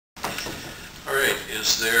All right,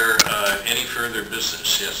 is there any further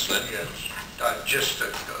business? Yes, Lynn? Yes, just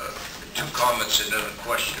two comments and then a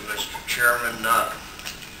question, Mr. Chairman.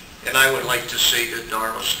 And I would like to say to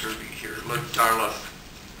Darla Sturdy here, look, Darla,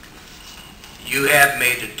 you have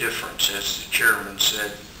made a difference, as the chairman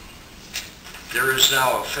said. There is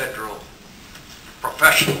now a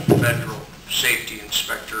professional federal safety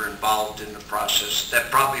inspector involved in the process.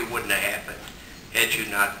 That probably wouldn't have happened had you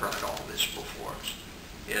not brought all this before us.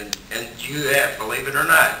 And you have, believe it or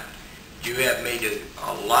not, you have made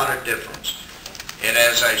a lot of difference. And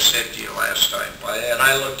as I said to you last time, and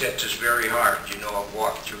I looked at this very hard, you know, I've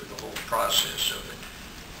walked through the whole process of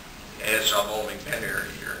it, as I've only been here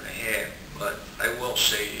a year and a half. But I will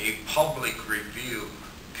say a public review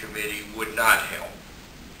committee would not help.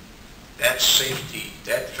 That safety,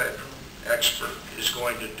 that federal expert is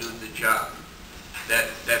going to do the job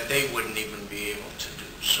that they wouldn't even be able to do.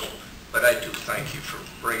 So, but I do thank you for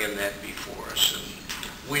bringing that before us.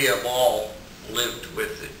 And we have all lived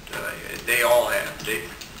with it. They all have. They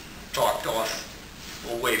talked off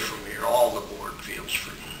away from here. All the board feels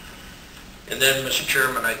for you. And then, Mr.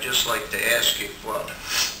 Chairman, I'd just like to ask you,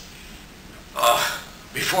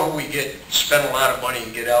 before we spend a lot of money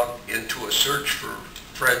and get out into a search for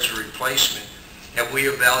Fred's replacement, have we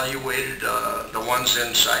evaluated the ones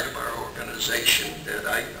inside of our organization that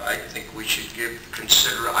I think we should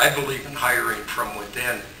consider? I believe in hiring from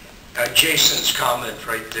within. Jason's comment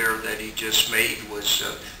right there that he just made was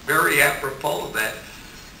very apropos of that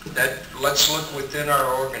let's look within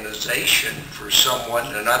our organization for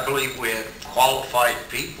someone, and I believe we have qualified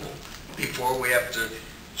people before we have to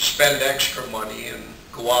spend extra money and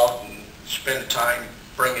go out and spend time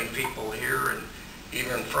bringing people here, and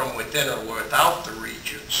even from within or without the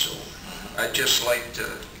region. So I'd just like to,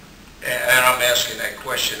 and I'm asking that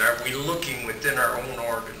question, are we looking within our own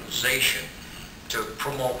organization to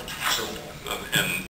promote someone? And